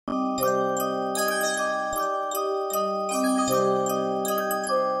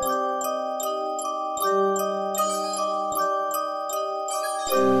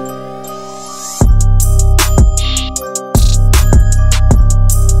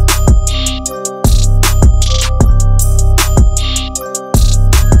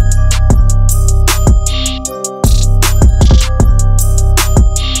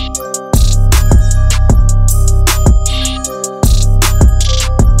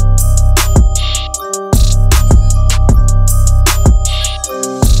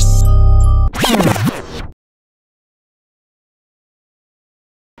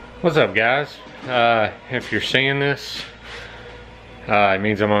What's up, guys? If you're seeing this, it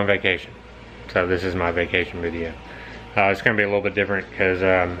means I'm on vacation. So this is my vacation video. It's gonna be a little bit different because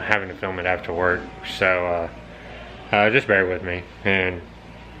I'm having to film it after work. So just bear with me and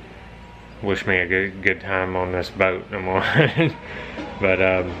wish me a good time on this boat I'm on.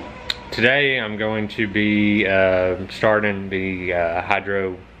 But today I'm going to be starting the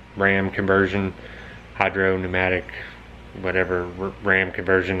hydro ram conversion, hydro pneumatic whatever ram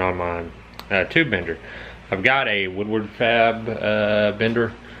conversion on my tube bender. I've got a Woodward Fab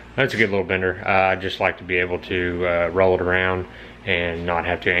bender. That's a good little bender. I just like to be able to roll it around and not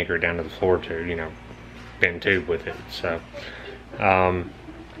have to anchor it down to the floor to, you know, bend tube with it. So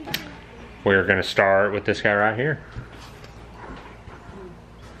we're gonna start with this guy right here.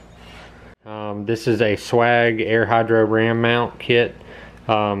 This is a Swag Air Hydro Ram mount kit.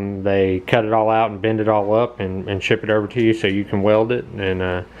 They cut it all out and bend it all up and ship it over to you so you can weld it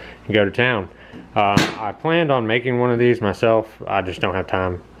and go to town. I planned on making one of these myself. I just don't have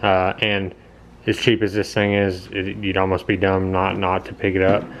time. And as cheap as this thing is, you'd almost be dumb not to pick it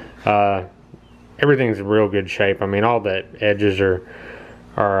up. Everything's in real good shape. I mean, all the edges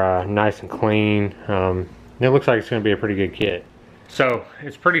are nice and clean. It looks like it's going to be a pretty good kit. So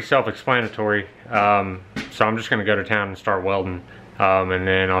it's pretty self-explanatory. So I'm just going to go to town and start welding. And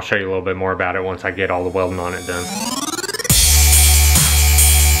then I'll show you a little bit more about it once I get all the welding on it done.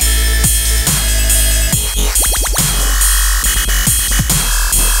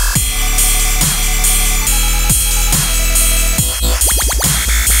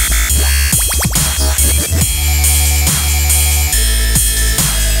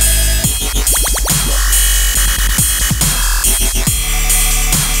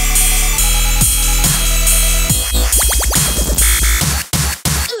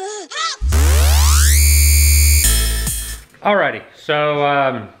 Alrighty,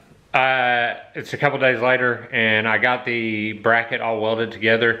 so it's a couple days later and I got the bracket all welded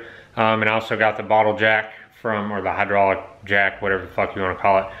together, and I also got the bottle jack or the hydraulic jack, whatever the fuck you want to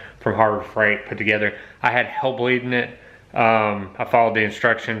call it, from Harbor Freight put together. I had hell bleeding it. I followed the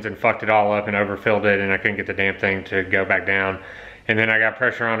instructions and fucked it all up and overfilled it, and I couldn't get the damn thing to go back down. And then I got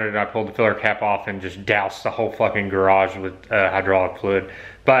pressure on it and I pulled the filler cap off and just doused the whole fucking garage with hydraulic fluid.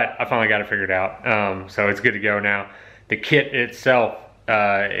 But I finally got it figured out, so it's good to go now. The kit itself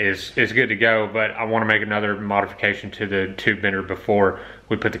is good to go, but I want to make another modification to the tube bender before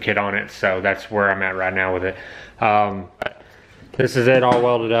we put the kit on it, so that's where I'm at right now with it. This is it all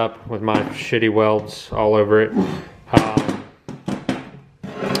welded up with my shitty welds all over it.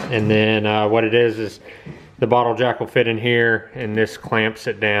 And then what it is the bottle jack will fit in here and this clamps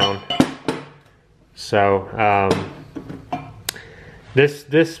it down. So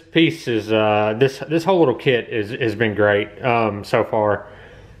this piece is this whole little kit has been great so far.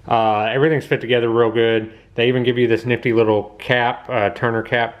 Everything's fit together real good. They even give you this nifty little cap, turner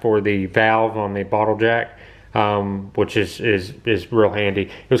cap for the valve on the bottle jack, which is real handy.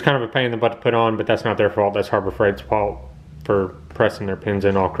 It was kind of a pain in the butt to put on, but that's not their fault. That's Harbor Freight's fault for pressing their pins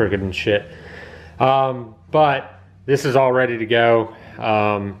in all crooked and shit. But this is all ready to go,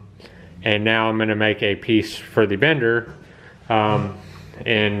 and now I'm gonna make a piece for the bender.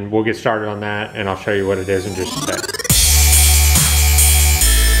 And we'll get started on that and I'll show you what it is in just a sec.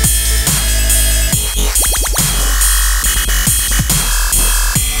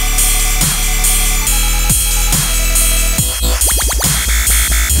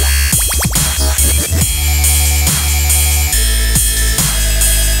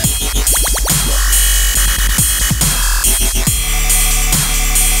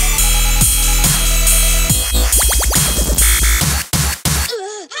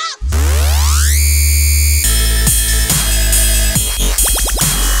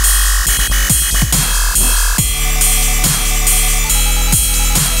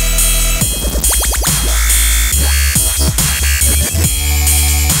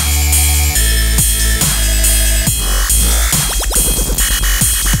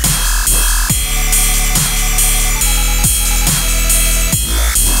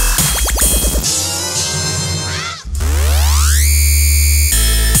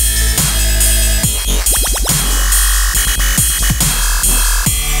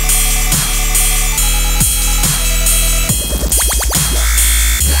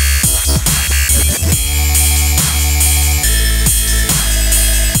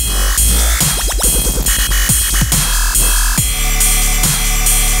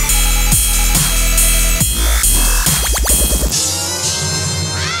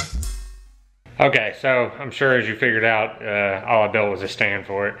 Okay, so I'm sure as you figured out, all I built was a stand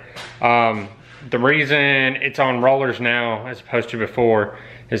for it. The reason it's on rollers now as opposed to before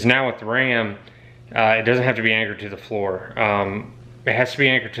is now with the Ram, it doesn't have to be anchored to the floor. It has to be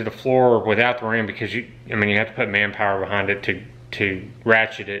anchored to the floor without the Ram because you have to put manpower behind it to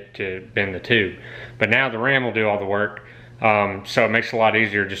ratchet it to bend the tube. But now the Ram will do all the work. So it makes it a lot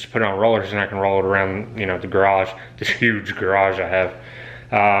easier just to put it on rollers, and I can roll it around, the garage, this huge garage I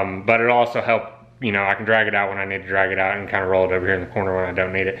have. But it'll also help, I can drag it out when I need to drag it out and kind of roll it over here in the corner when I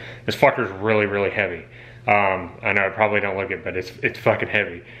don't need it. This fucker's really, really heavy. I know I probably don't look it, but it's fucking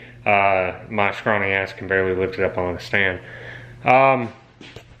heavy. My scrawny ass can barely lift it up on the stand.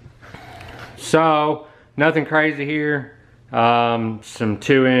 So nothing crazy here. Some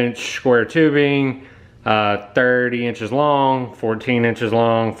 2-inch square tubing, 30 inches long, 14 inches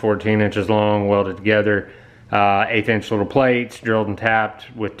long, 14 inches long, welded together. 1/8-inch little plates, drilled and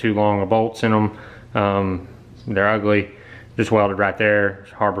tapped with 2 long bolts in them. They're ugly, just welded right there.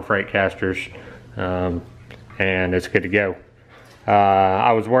 Harbor Freight casters, and it's good to go.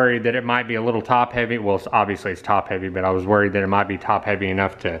 I was worried that it might be a little top heavy. Well, obviously it's top heavy, but I was worried that it might be top heavy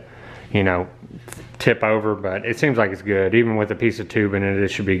enough to, tip over, but it seems like it's good. Even with a piece of tube in it, it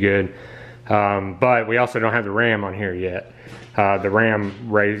should be good. But we also don't have the Ram on here yet. The Ram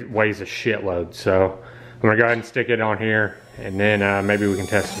weighs a shitload, so I'm gonna go ahead and stick it on here, and then maybe we can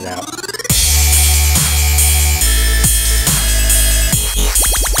test it out.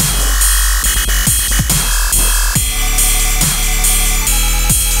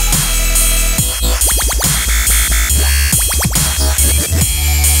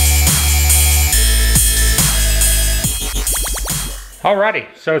 Alrighty,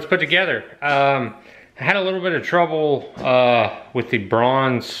 so it's put together. I had a little bit of trouble with the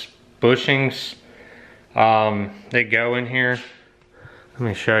bronze bushings that go in here. Let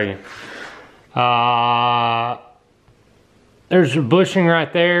me show you. There's a bushing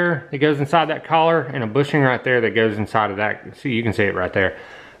right there that goes inside that collar, and a bushing right there that goes inside of that. See, you can see it right there.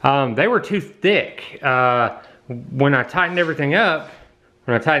 They were too thick. When I tightened everything up,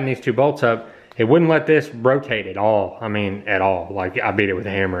 when I tightened these 2 bolts up, it wouldn't let this rotate at all. At all. Like, I beat it with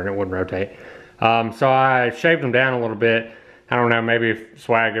a hammer and it wouldn't rotate. So I shaved them down a little bit. I don't know, maybe if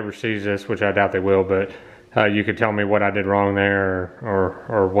Swag ever sees this, which I doubt they will, but you could tell me what I did wrong there,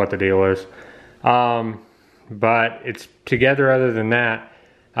 or what the deal is. But it's together other than that.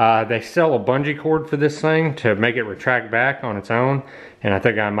 They sell a bungee cord for this thing to make it retract back on its own, and I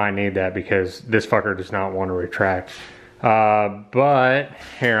think I might need that because this fucker does not want to retract. But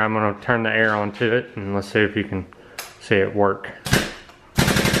here, I'm gonna turn the air onto it and let's see if you can see it work.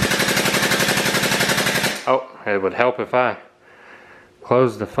 Oh, it would help if I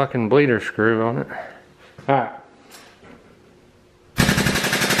close the fucking bleeder screw on it. All right.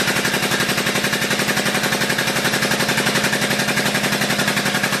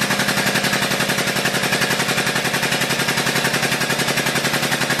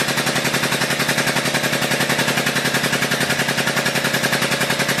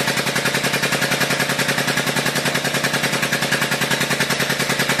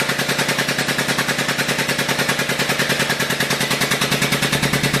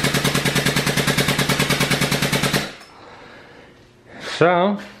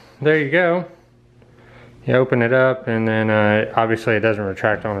 So, there you go. You open it up, and then obviously it doesn't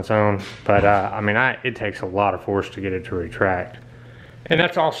retract on its own, but it takes a lot of force to get it to retract. And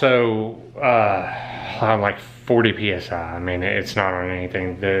that's also on like 40 PSI. It's not on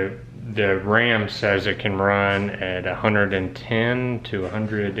anything. The Ram says it can run at 110 to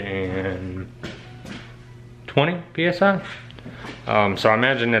 120 PSI. So I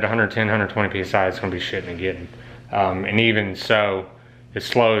imagine at 110, 120 PSI it's gonna be shitting and getting. And even so, as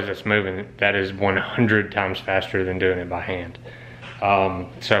slow as it's moving, that is 100 times faster than doing it by hand.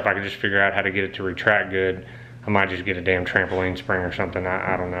 So if I could just figure out how to get it to retract good, I might just get a damn trampoline spring or something.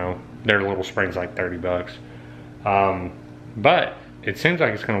 I don't know. Their little spring's like 30 bucks. But it seems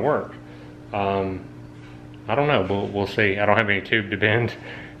like it's gonna work. I don't know, we'll see. I don't have any tube to bend,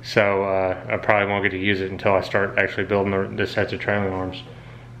 so I probably won't get to use it until I start actually building the sets of trailing arms.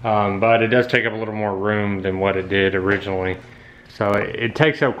 But it does take up a little more room than what it did originally. So it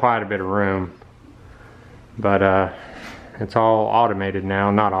takes up quite a bit of room, but it's all automated now.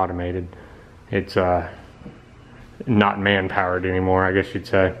 Not automated, it's not man-powered anymore, I guess you'd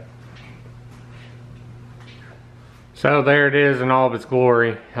say. So there it is in all of its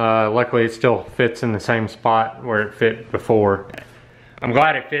glory. Luckily it still fits in the same spot where it fit before. I'm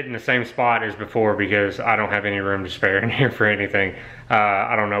glad it fit in the same spot as before because I don't have any room to spare in here for anything.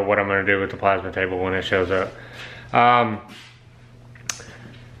 I don't know what I'm gonna do with the plasma table when it shows up.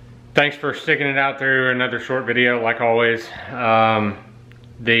 Thanks for sticking it out through another short video, like always. By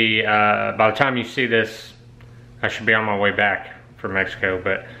the time you see this, I should be on my way back from Mexico.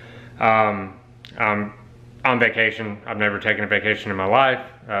 But I'm on vacation. I've never taken a vacation in my life.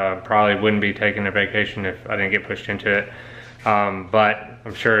 Probably wouldn't be taking a vacation if I didn't get pushed into it. But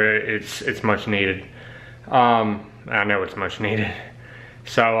I'm sure it's much needed. I know it's much needed.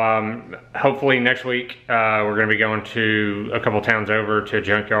 So hopefully next week we're going to be going to a couple towns over to a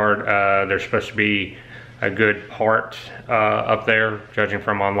junkyard. There's supposed to be a good part up there, judging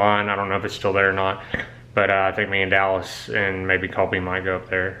from online. I don't know if it's still there or not, but I think me and Dallas and maybe Colby might go up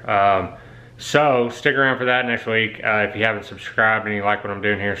there. So stick around for that next week. If you haven't subscribed and you like what I'm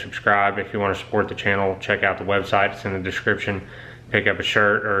doing here, subscribe. If you want to support the channel, check out the website. It's in the description. Pick up a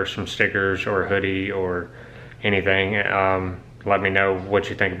shirt or some stickers or a hoodie or anything. Let me know what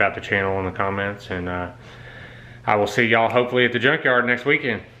you think about the channel in the comments, and I will see y'all hopefully at the junkyard next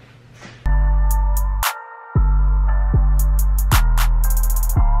weekend.